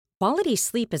Quality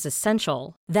sleep is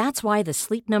essential. That's why the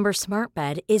Sleep Number Smart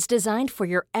Bed is designed for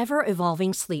your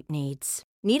ever-evolving sleep needs.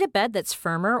 Need a bed that's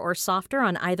firmer or softer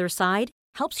on either side?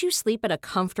 Helps you sleep at a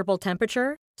comfortable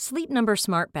temperature? Sleep Number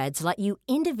Smart Beds let you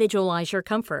individualize your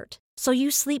comfort, so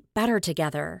you sleep better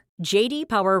together. J.D.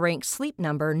 Power ranks Sleep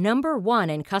Number number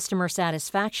 1 in customer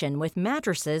satisfaction with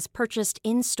mattresses purchased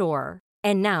in-store.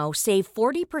 And now, save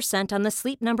 40% on the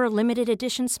Sleep Number Limited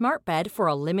Edition Smart Bed for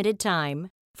a limited time.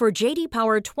 For J.D.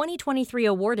 Power 2023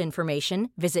 award information,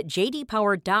 visit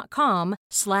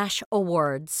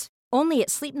jdpower.com/awards. Only at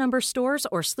Sleep Number stores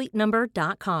or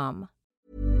sleepnumber.com.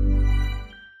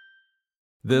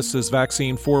 This is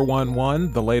Vaccine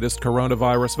 411, the latest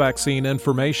coronavirus vaccine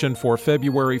information for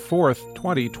February 4th,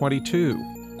 2022.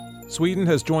 Sweden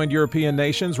has joined European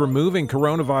nations removing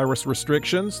coronavirus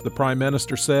restrictions. The Prime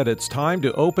Minister said it's time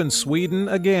to open Sweden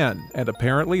again, and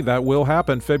apparently that will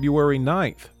happen February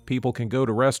 9th. People can go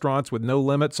to restaurants with no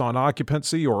limits on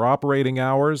occupancy or operating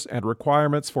hours, and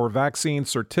requirements for vaccine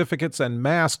certificates and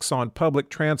masks on public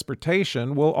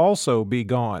transportation will also be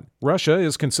gone. Russia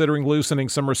is considering loosening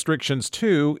some restrictions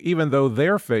too, even though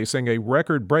they're facing a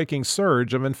record-breaking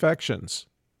surge of infections.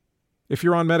 If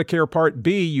you're on Medicare Part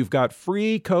B, you've got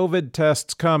free COVID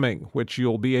tests coming, which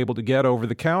you'll be able to get over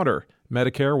the counter.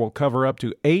 Medicare will cover up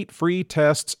to 8 free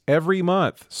tests every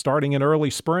month, starting in early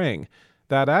spring.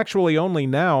 That actually only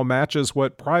now matches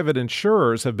what private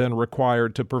insurers have been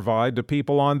required to provide to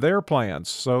people on their plans,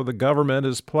 so the government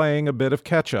is playing a bit of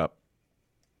catch-up.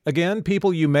 Again,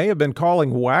 people you may have been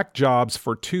calling whack jobs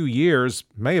for 2 years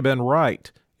may have been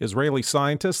right. Israeli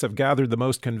scientists have gathered the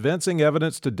most convincing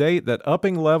evidence to date that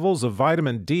upping levels of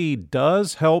vitamin D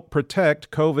does help protect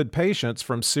COVID patients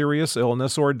from serious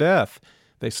illness or death.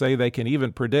 They say they can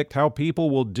even predict how people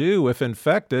will do if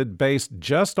infected based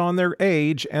just on their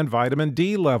age and vitamin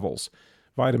D levels.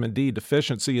 Vitamin D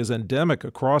deficiency is endemic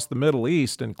across the Middle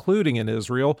East, including in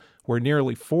Israel, where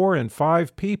nearly 4 in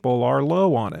 5 people are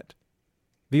low on it.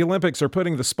 The Olympics are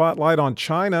putting the spotlight on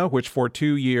China, which for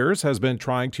 2 years has been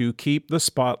trying to keep the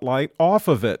spotlight off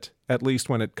of it, at least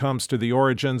when it comes to the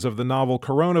origins of the novel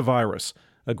coronavirus.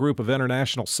 A group of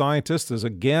international scientists is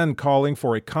again calling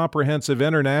for a comprehensive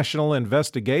international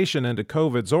investigation into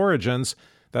COVID's origins.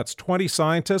 That's 20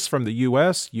 scientists from the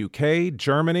U.S., U.K.,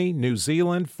 Germany, New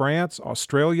Zealand, France,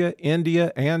 Australia,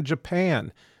 India, and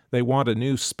Japan. They want a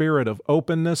new spirit of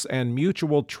openness and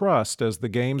mutual trust as the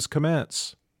games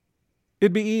commence.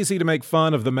 It'd be easy to make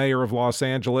fun of the mayor of Los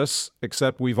Angeles,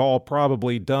 except we've all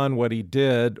probably done what he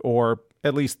did, or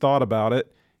at least thought about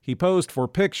it. He posed for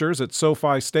pictures at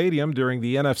SoFi Stadium during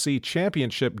the NFC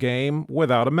Championship game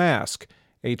without a mask.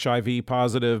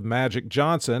 HIV-positive Magic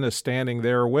Johnson is standing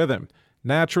there with him.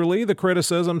 Naturally, the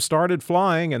criticism started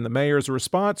flying, and the mayor's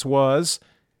response was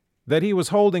that he was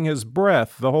holding his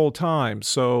breath the whole time,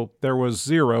 so there was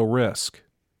zero risk.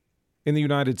 In the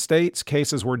United States,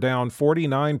 cases were down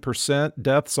 49%,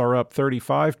 deaths are up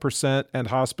 35%, and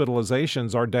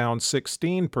hospitalizations are down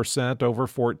 16% over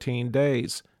 14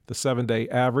 days. The 7-day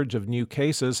average of new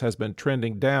cases has been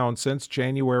trending down since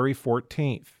January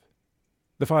 14th.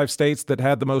 The 5 states that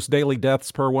had the most daily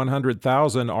deaths per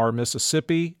 100,000 are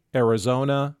Mississippi,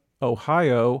 Arizona,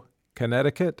 Ohio,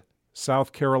 Connecticut,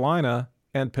 South Carolina,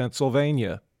 and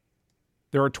Pennsylvania.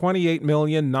 There are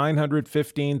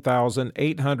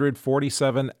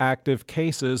 28,915,847 active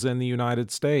cases in the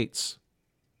United States.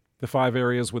 The 5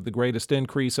 areas with the greatest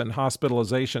increase in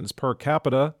hospitalizations per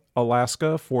capita: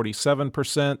 Alaska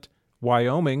 47%,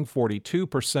 Wyoming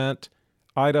 42%,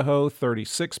 Idaho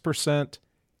 36%,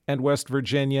 and West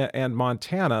Virginia and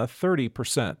Montana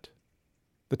 30%.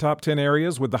 The top 10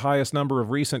 areas with the highest number of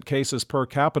recent cases per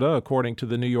capita, according to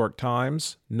the New York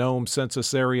Times: Nome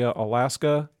Census Area,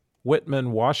 Alaska;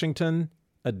 Whitman, Washington;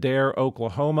 Adair,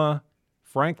 Oklahoma;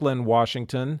 Franklin,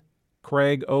 Washington;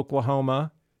 Craig,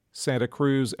 Oklahoma; Santa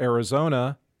Cruz,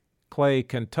 Arizona; Clay,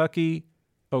 Kentucky;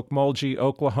 Okmulgee,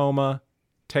 Oklahoma;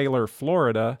 Taylor,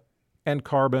 Florida; and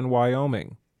Carbon,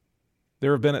 Wyoming.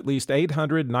 There have been at least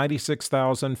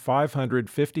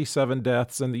 896,557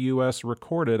 deaths in the U.S.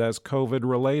 recorded as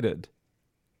COVID-related.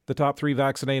 The top 3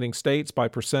 vaccinating states by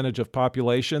percentage of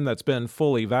population that's been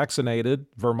fully vaccinated: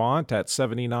 Vermont at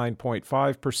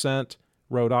 79.5%,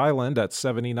 Rhode Island at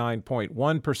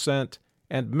 79.1%,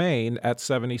 and Maine at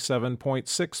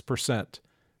 77.6%.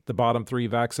 The bottom 3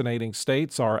 vaccinating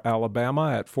states are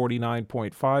Alabama at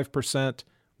 49.5%,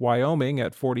 Wyoming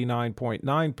at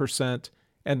 49.9%,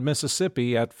 and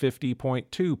Mississippi at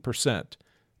 50.2%.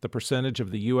 The percentage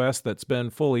of the U.S. that's been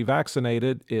fully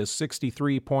vaccinated is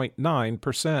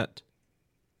 63.9%.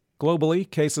 Globally,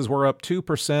 cases were up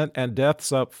 2% and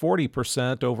deaths up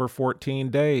 40% over 14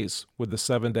 days, with the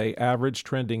 7-day average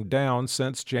trending down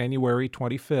since January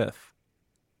 25th.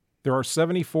 There are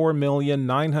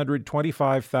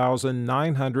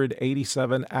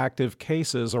 74,925,987 active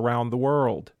cases around the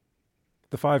world.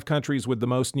 The 5 countries with the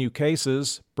most new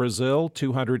cases: Brazil,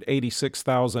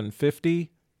 286,050,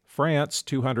 France,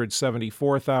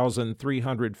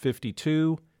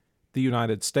 274,352, the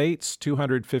United States,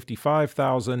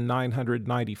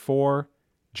 255,994,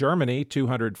 Germany,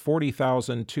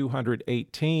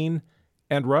 240,218,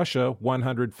 and Russia,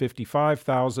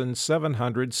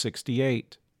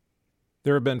 155,768.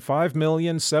 There have been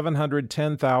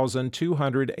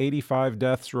 5,710,285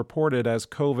 deaths reported as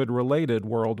COVID-related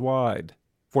worldwide.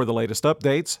 For the latest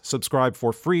updates, subscribe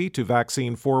for free to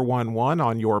Vaccine 411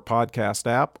 on your podcast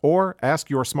app or ask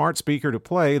your smart speaker to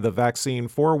play the Vaccine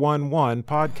 411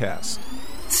 podcast.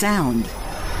 Sound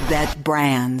that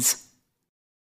brands.